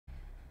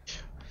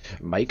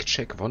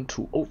Mic-Check, 1,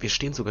 2. Oh, wir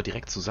stehen sogar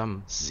direkt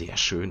zusammen. Sehr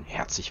schön.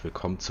 Herzlich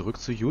willkommen zurück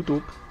zu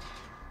YouTube.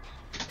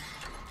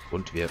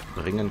 Und wir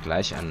bringen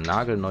gleich ein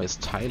nagelneues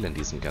Teil in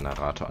diesem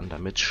Generator an,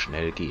 damit es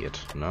schnell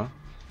geht, ne?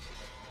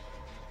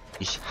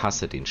 Ich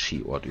hasse den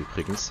Skiort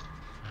übrigens.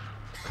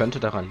 Könnte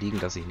daran liegen,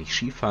 dass ich nicht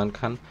Ski fahren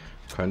kann.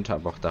 Könnte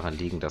aber auch daran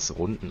liegen, dass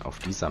Runden auf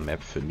dieser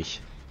Map für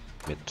mich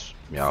mit,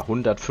 ja,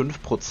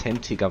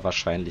 105%iger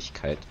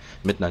Wahrscheinlichkeit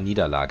mit einer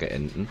Niederlage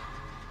enden.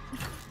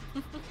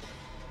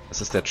 Das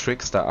ist der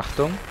Trickster.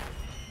 Achtung.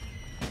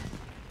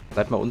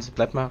 Bleib mal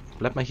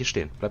hier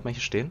stehen. Bleib mal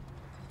hier stehen.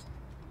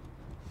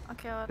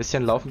 Okay,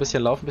 bisschen laufen.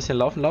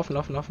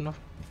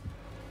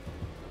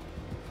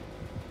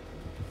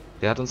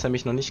 Der hat uns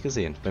nämlich noch nicht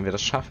gesehen. Wenn wir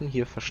das schaffen,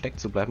 hier versteckt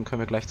zu bleiben,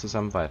 können wir gleich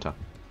zusammen weiter.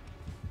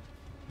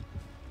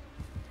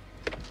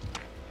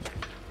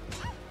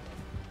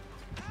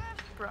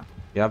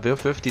 Ja,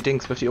 wirf die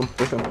Dings, wirf die um.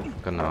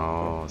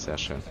 Genau, sehr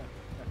schön.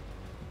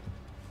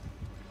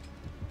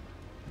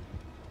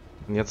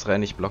 Und jetzt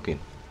renn ich, block ihn.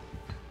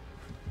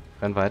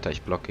 Renn weiter,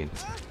 ich block ihn.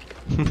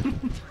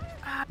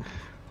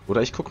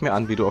 Oder ich guck mir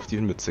an, wie du auf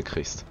die Mütze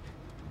kriegst.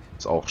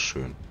 Ist auch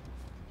schön.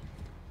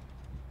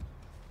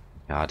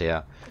 Ja,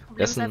 der...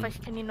 Problem ist einfach,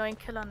 ich kenne die neuen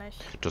Killer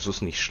nicht. Das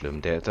ist nicht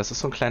schlimm. Das ist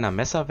so ein kleiner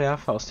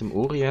Messerwerfer aus dem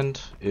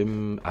Orient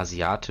im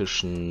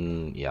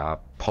asiatischen, ja,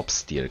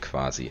 Pop-Stil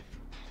quasi.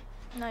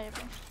 Na ja.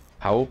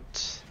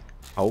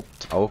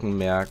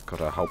 Hauptaugenmerk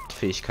oder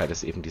Hauptfähigkeit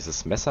ist eben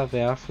dieses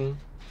Messerwerfen,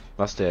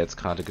 was du ja jetzt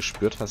gerade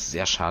gespürt hast.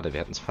 Sehr schade,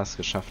 wir hätten es fast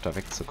geschafft, da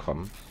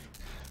wegzukommen.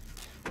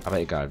 Aber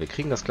egal, wir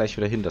kriegen das gleich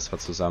wieder hin, dass wir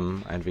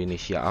zusammen ein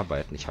wenig hier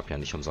arbeiten. Ich habe ja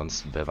nicht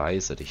umsonst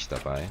Beweise dich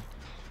dabei.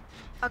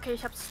 Okay,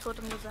 ich habe das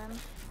Totem gesehen.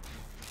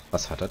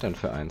 Was hat er denn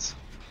für eins?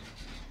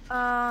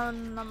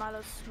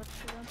 Normales mit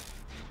viel.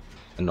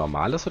 Ein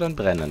normales oder ein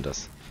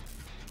brennendes?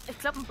 Ich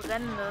glaube ein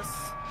brennendes.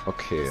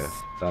 Okay,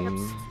 dann...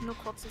 Nur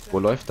kurz gesehen. Wo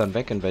läuft dann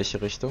weg? In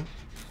welche Richtung?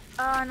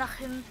 Nach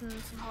hinten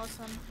zum Haus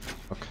hin.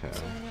 Okay.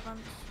 So in die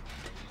Wand.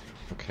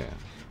 Okay.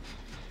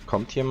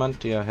 Kommt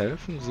jemand dir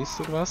helfen? Siehst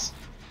du was?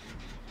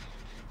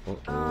 Oh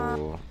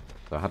oh.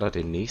 Da hat er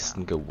den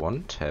nächsten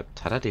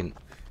gewone-tappt. Hat er den...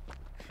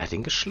 Er hat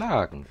den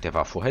geschlagen. Der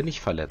war vorher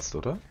nicht verletzt,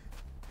 oder?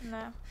 Nee.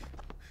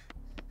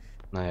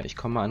 Naja, ich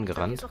komme mal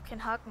angerannt. Da ist auch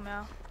kein Haken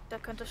mehr. Der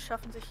könnte es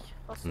schaffen, sich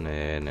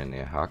rauszuholen.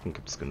 Nee. Haken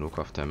gibt's genug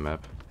auf der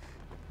Map.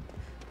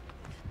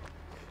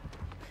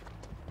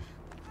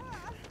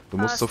 Du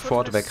musst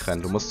sofort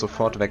wegrennen. Du musst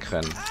sofort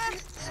wegrennen.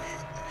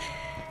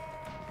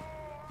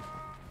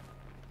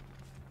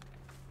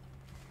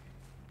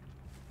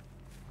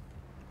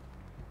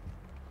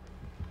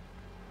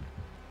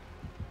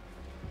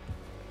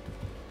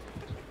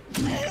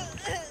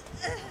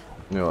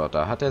 Ja,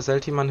 da hat der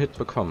Selti mal einen Hit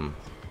bekommen.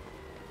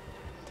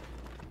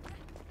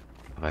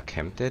 Aber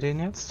campt der den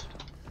jetzt?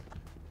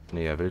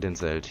 Nee, er will den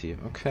Selti.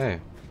 Okay.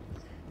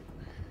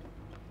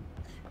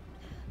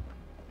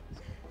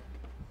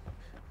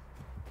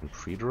 Ein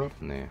Pre-Drop?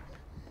 Nee.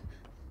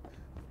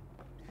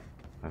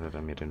 Hat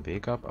er mir den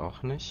Weg ab?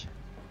 Auch nicht.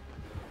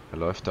 Er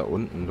läuft da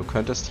unten. Du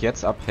könntest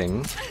jetzt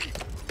abhängen.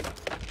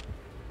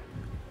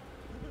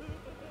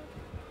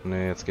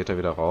 Nee, jetzt geht er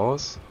wieder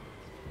raus.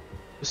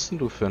 Was bist denn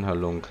du für ein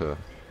Halunke?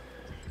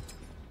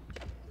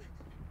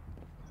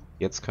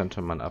 Jetzt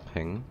könnte man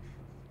abhängen.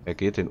 Er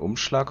geht den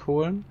Umschlag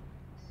holen.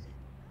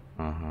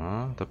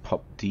 Aha, der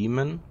Pop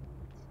Demon.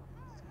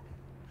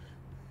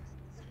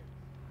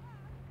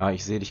 Ah,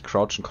 ich sehe dich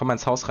crouchen. Komm mal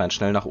ins Haus rein,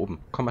 schnell nach oben.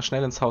 Komm mal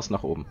schnell ins Haus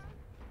nach oben.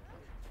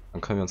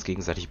 Dann können wir uns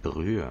gegenseitig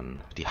berühren.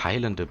 Die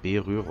heilende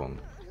Berührung.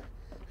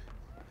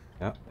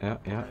 Ja.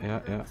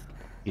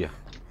 Hier,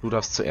 du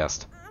darfst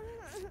zuerst.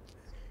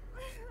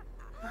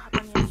 Hat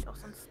man hier nicht auch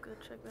so einen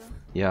Skillcheck, oder?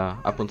 Ja,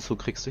 ab und zu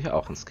kriegst du hier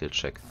auch einen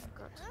Skillcheck.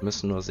 Wir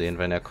müssen nur sehen,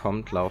 wenn er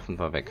kommt, laufen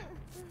wir weg.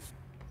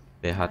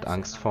 Wer hat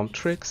Angst vorm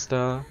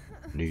Trickster?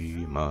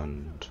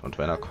 Niemand. Und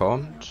wenn er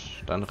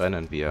kommt, dann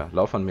rennen wir.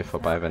 Lauf an mir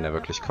vorbei, wenn er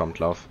wirklich kommt.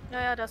 Lauf.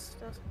 Ja, das.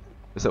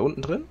 Ist er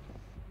unten drin?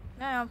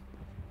 Ja.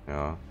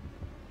 Ja.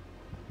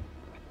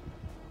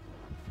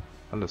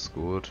 Alles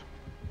gut.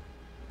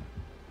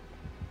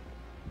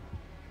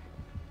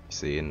 Ich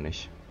sehe ihn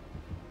nicht.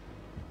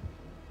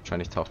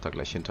 Wahrscheinlich taucht er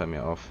gleich hinter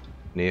mir auf.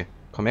 Nee,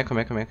 komm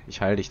her.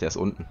 Ich heile dich, der ist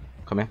unten.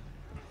 Komm her.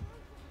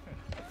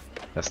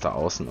 Er ist da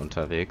außen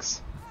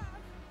unterwegs.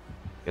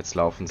 Jetzt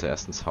laufen sie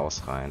erst ins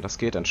Haus rein. Das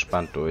geht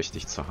entspannt durch,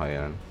 dich zu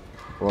heilen.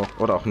 Oh,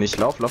 oder auch nicht.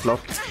 Lauf.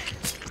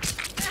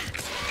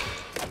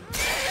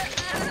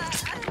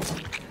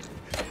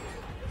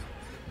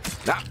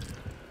 Na!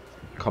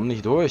 Komm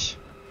nicht durch.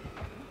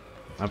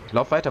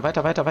 Lauf weiter.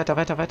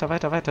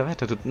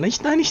 Du,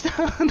 nicht da.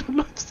 Du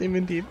läufst ihm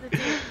in die...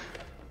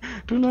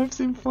 Du läufst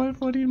ihm voll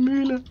vor die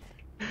Mühle.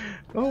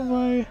 Oh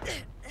mein.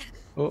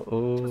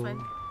 Oh.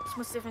 Ich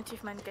muss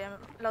definitiv mein Game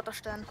lauter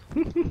stellen.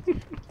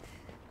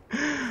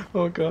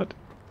 Oh Gott.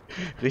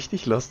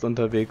 Richtig lost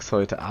unterwegs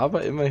heute.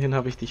 Aber immerhin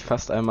habe ich dich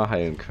fast einmal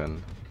heilen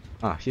können.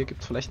 Ah, hier gibt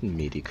es vielleicht ein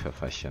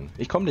Mediköfferchen.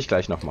 Ich komme dich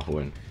gleich nochmal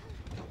holen.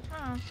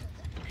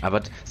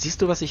 Aber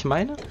siehst du, was ich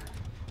meine?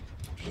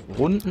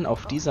 Runden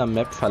auf dieser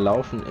Map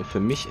verlaufen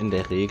für mich in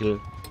der Regel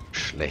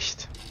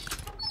schlecht.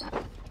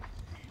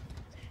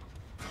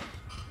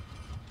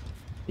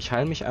 Ich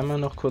heile mich einmal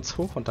noch kurz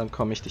hoch und dann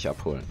komme ich dich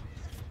abholen.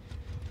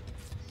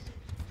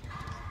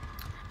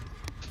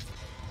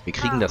 Wir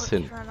kriegen das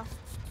hin.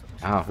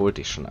 Ah, holt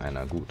dich schon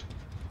einer, gut.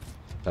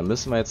 Dann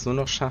müssen wir jetzt nur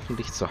noch schaffen,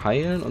 dich zu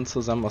heilen und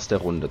zusammen aus der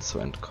Runde zu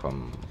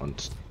entkommen.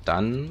 Und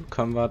dann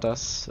können wir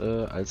das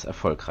als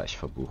erfolgreich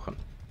verbuchen.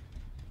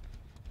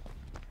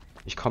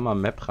 Ich komme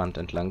am Maprand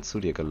entlang zu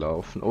dir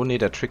gelaufen. Oh ne,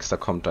 der Trickster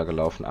kommt da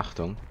gelaufen.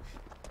 Achtung.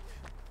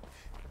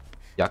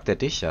 Jagt er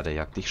dich? Ja, der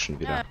jagt dich schon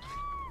wieder.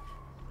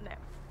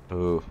 Nee.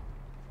 Oh.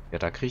 Ja,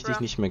 da krieg ich dich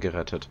nicht mehr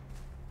gerettet.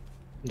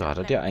 Da hat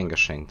er dir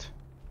eingeschenkt.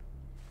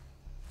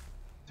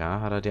 Da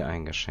hat er dir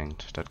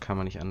eingeschenkt. Das kann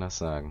man nicht anders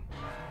sagen.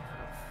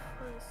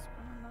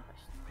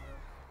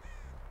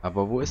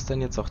 Aber wo ist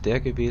denn jetzt auch der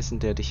gewesen,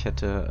 der dich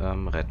hätte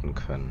retten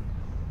können?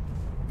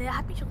 Der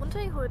hat mich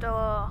runtergeholt,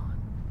 aber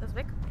ist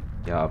weg.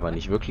 Ja, aber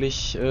nicht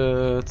wirklich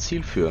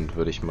zielführend,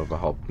 würde ich mal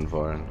behaupten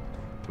wollen.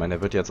 Ich meine,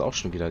 er wird jetzt auch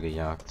schon wieder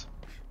gejagt.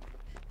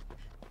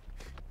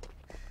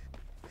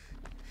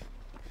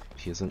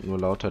 Hier sind nur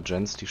lauter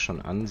Gens, die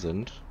schon an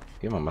sind.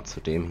 Gehen wir mal zu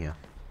dem hier.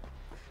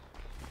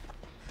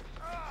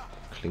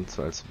 Klingt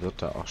so, als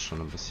wird da auch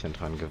schon ein bisschen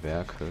dran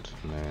gewerkelt.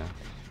 Naja.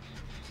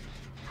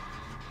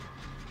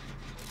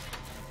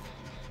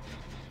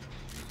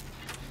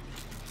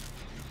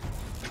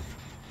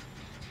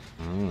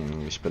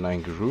 Ich bin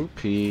ein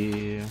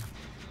Groupie.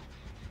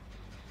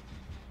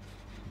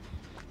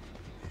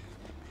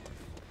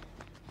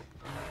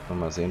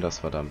 Mal sehen,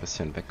 dass wir da ein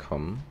bisschen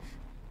wegkommen.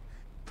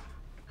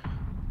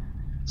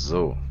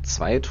 So,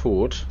 2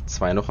 tot,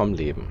 2 noch am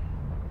Leben.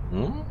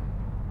 Wollen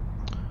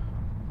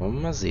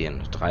wir mal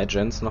sehen. 3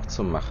 Gens noch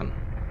zu machen.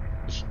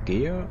 Ich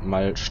gehe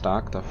mal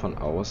stark davon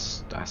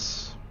aus,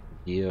 dass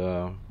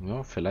hier...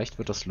 Ja, vielleicht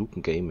wird das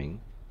Lupen Gaming.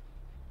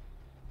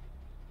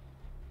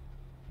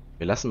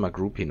 Wir lassen mal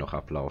Groupie noch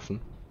ablaufen.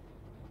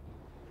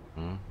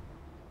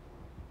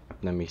 Ich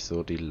hab nämlich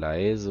so die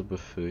leise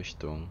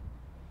Befürchtung.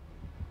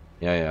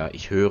 Ja,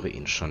 ich höre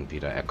ihn schon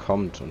wieder. Er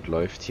kommt und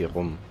läuft hier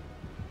rum.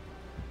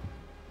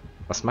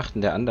 Was macht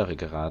denn der andere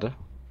gerade?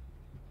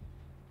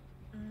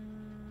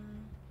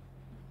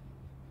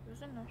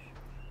 Weiß ich nicht.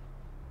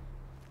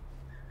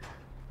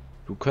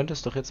 Du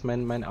könntest doch jetzt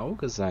mein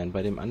Auge sein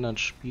bei dem anderen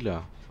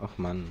Spieler. Ach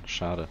Mann,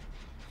 schade.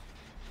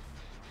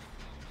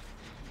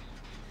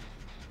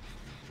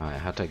 Ah,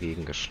 er hat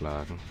dagegen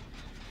geschlagen.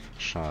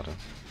 Schade.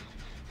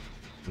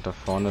 Und da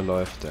vorne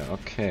läuft er.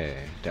 Okay.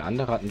 Der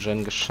andere hat einen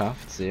Gen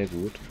geschafft. Sehr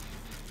gut.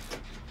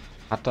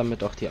 Hat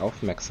damit auch die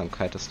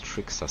Aufmerksamkeit des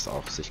Tricksters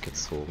auf sich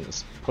gezogen.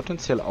 Ist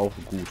potenziell auch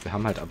gut. Wir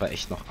haben halt aber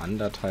echt noch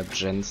 1,5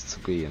 Gens zu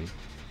gehen.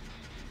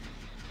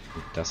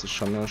 Und das ist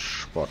schon eine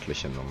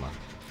sportliche Nummer.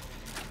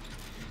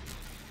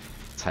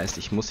 Das heißt,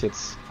 ich muss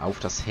jetzt auf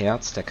das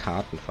Herz der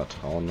Karten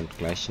vertrauen und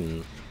gleich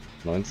einen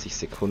 90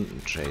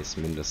 Sekunden Chase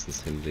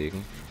mindestens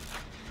hinlegen.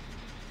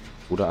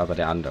 Oder aber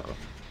der andere.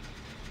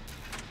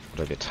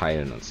 Oder wir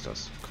teilen uns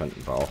das.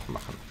 Könnten wir auch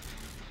machen.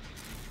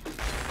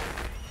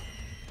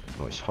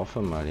 So, ich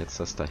hoffe mal jetzt,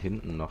 dass da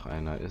hinten noch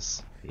einer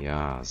ist.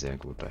 Ja, sehr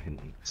gut. Da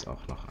hinten ist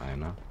auch noch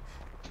einer.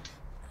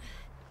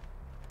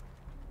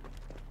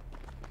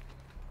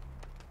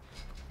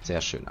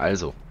 Sehr schön.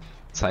 Also,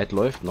 Zeit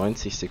läuft.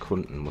 90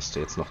 Sekunden musst du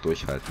jetzt noch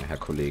durchhalten, Herr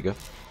Kollege.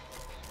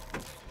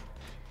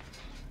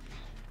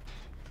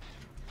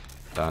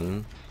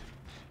 Dann...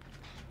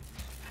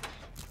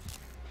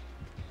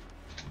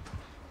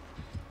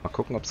 Mal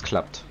gucken, ob es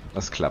klappt.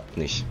 Das klappt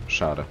nicht.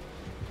 Schade.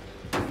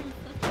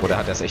 Oder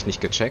hat er es echt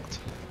nicht gecheckt?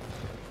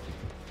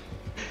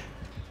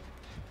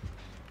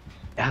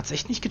 Er hat es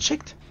echt nicht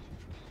gecheckt.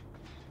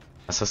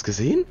 Hast du das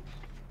gesehen?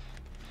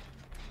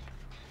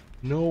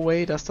 No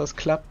way, dass das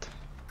klappt.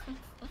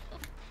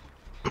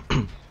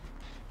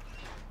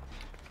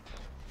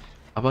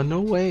 Aber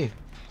no way.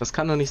 Das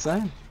kann doch nicht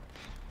sein.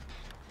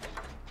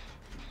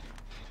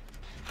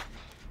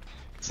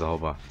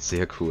 Sauber.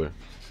 Sehr cool.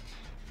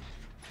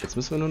 Jetzt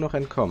müssen wir nur noch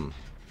entkommen.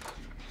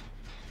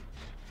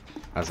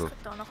 Also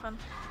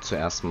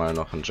zuerst mal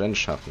noch einen Gen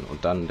schaffen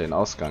und dann den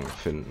Ausgang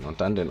finden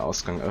und dann den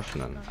Ausgang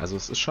öffnen. Also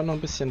es ist schon noch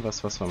ein bisschen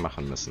was wir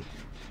machen müssen.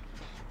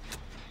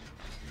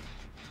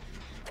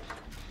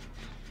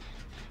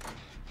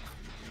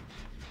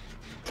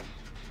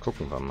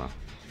 Gucken wir mal.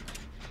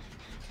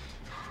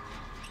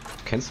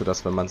 Kennst du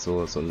das, wenn man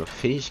so eine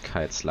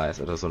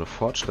Fähigkeitsleiste oder so eine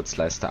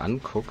Fortschrittsleiste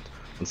anguckt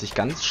und sich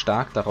ganz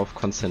stark darauf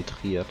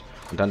konzentriert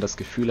und dann das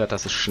Gefühl hat,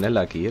 dass es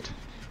schneller geht?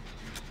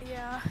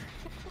 Ja.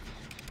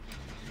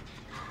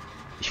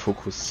 Ich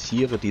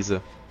fokussiere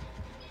diese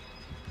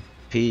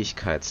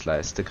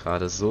Fähigkeitsleiste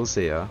gerade so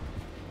sehr.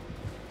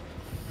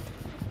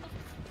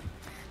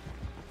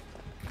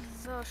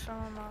 So, schauen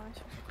wir mal.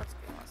 Ich muss kurz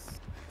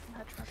was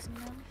Halsschmerzen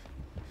nehmen.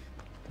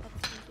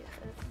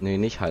 Nee,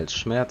 nicht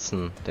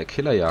Halsschmerzen. Der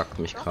Killer jagt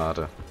mich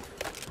gerade.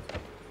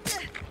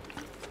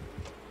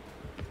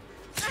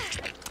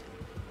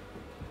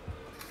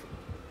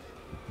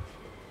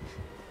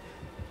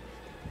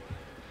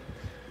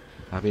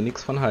 Habe ich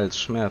nichts von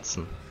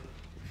Halsschmerzen.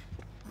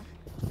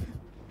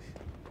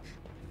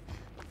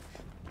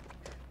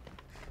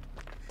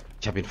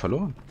 Ich habe ihn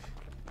verloren.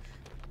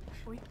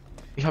 Ui.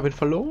 Ich habe ihn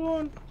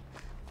verloren.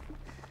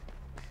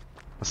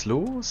 Was ist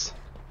los?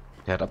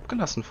 Der hat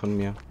abgelassen von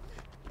mir.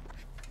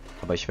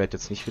 Aber ich werde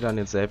jetzt nicht wieder an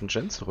denselben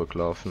Gen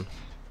zurücklaufen.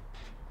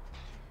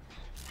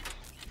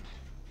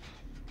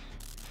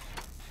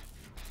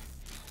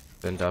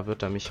 Denn da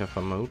wird er mich ja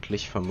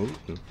vermutlich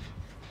vermuten.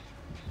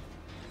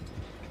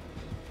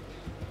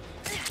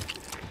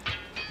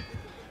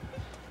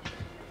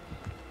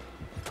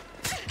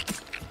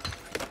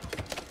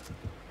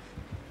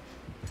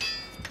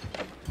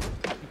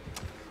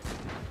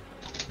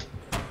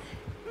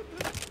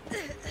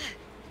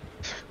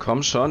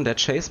 Komm schon, der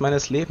Chase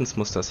meines Lebens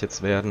muss das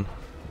jetzt werden.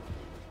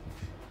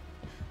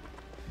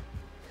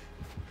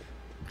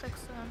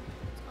 Kriegst du dann.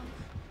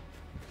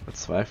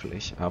 Bezweifle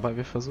ich, aber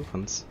wir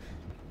versuchen's.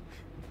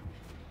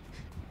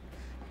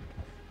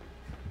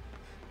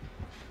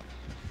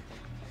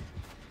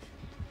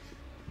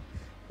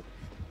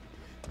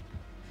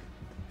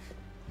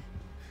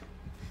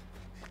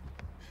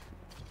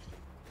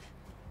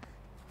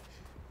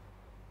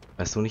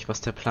 Weißt du nicht, was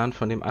der Plan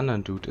von dem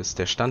anderen Dude ist?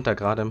 Der stand da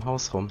gerade im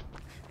Haus rum.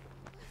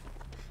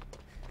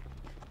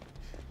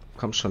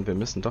 Komm schon, wir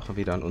müssen doch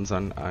wieder an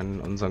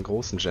unseren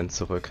großen Gen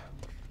zurück.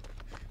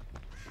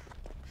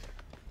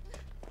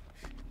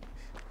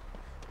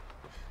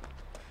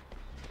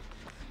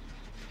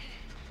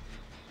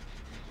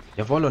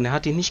 Jawohl, und er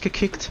hat ihn nicht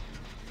gekickt.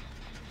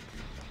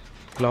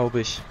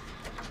 Glaube ich.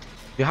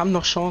 Wir haben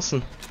noch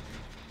Chancen.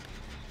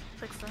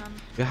 Kriegst du dann.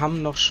 Wir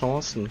haben noch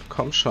Chancen.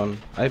 Komm schon.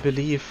 I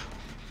believe.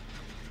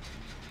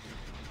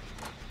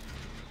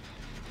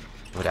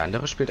 Aber der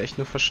andere spielt echt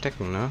nur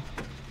Verstecken, ne?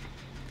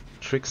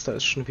 Trickster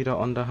ist schon wieder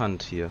on the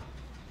hand hier.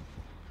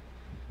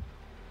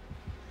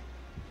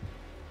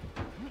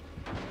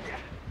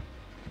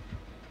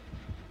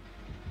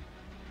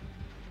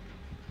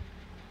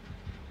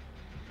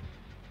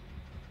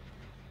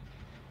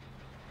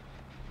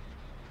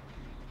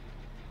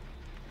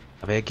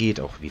 Aber er geht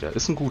auch wieder.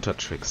 Ist ein guter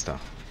Trickster.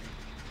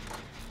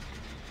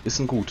 Ist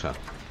ein guter.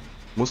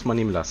 Muss man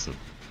ihm lassen.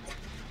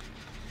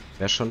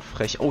 Wäre schon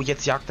frech. Oh,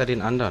 jetzt jagt er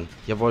den anderen.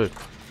 Jawohl.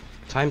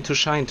 Time to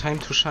shine, time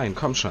to shine.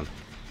 Komm schon.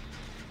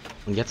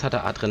 Und jetzt hat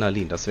er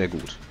Adrenalin. Das wäre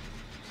gut.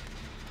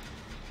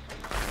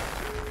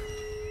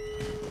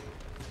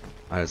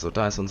 Also,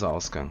 da ist unser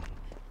Ausgang.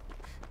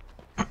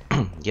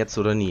 Jetzt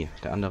oder nie.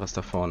 Der andere ist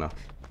da vorne.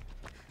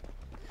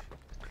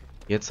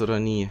 Jetzt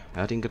oder nie.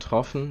 Er hat ihn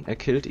getroffen. Er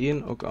killt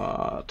ihn. Oh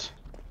Gott.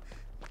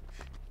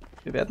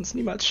 Wir werden es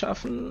niemals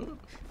schaffen.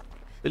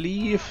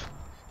 Believe.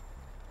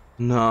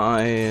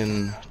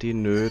 Nein. Die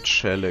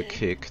Nötschelle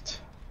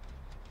kickt.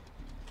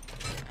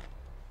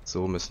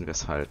 So müssen wir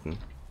es halten.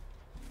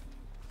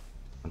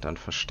 Und dann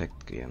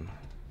versteckt gehen.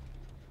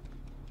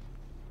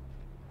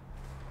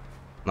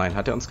 Nein,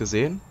 hat er uns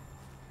gesehen?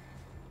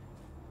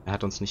 Er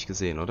hat uns nicht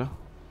gesehen, oder?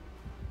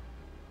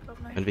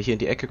 Wenn wir hier in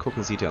die Ecke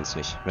gucken, sieht er uns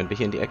nicht. Wenn wir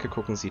hier in die Ecke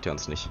gucken, sieht er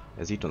uns nicht.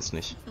 Er sieht uns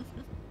nicht.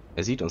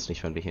 Er sieht uns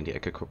nicht, wenn wir hier in die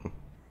Ecke gucken.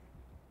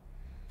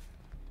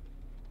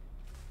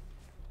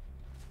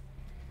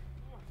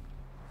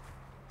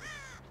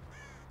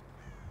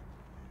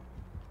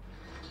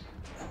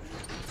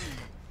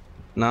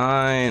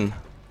 Nein.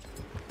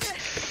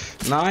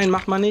 Nein,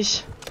 mach mal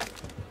nicht.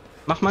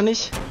 Mach mal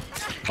nicht.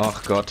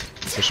 Ach Gott,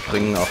 wir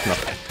springen auch noch.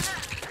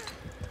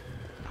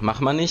 Mach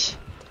mal nicht.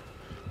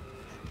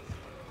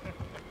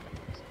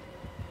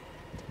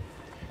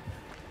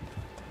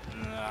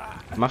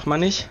 Mach mal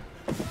nicht.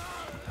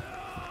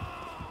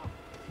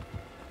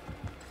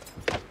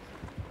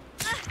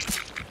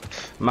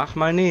 Mach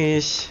mal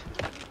nicht.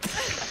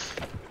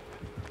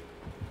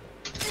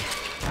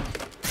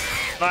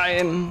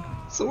 Nein.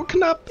 So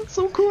knapp,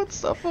 so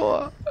kurz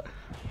davor.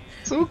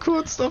 So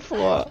kurz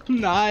davor.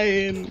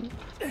 Nein.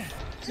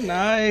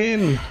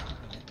 Nein.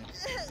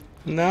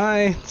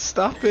 Nein,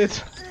 stop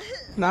it.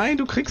 Nein,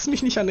 du kriegst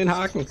mich nicht an den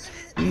Haken.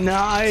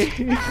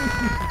 Nein.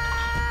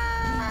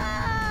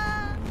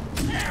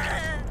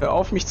 Hör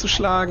auf, mich zu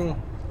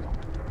schlagen.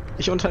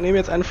 Ich unternehme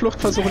jetzt einen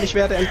Fluchtversuch und ich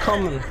werde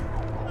entkommen.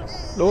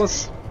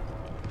 Los.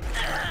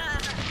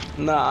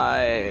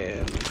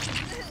 Nein.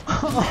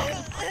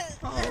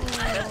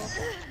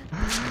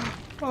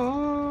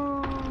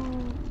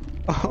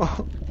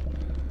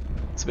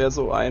 Es wäre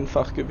so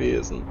einfach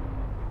gewesen.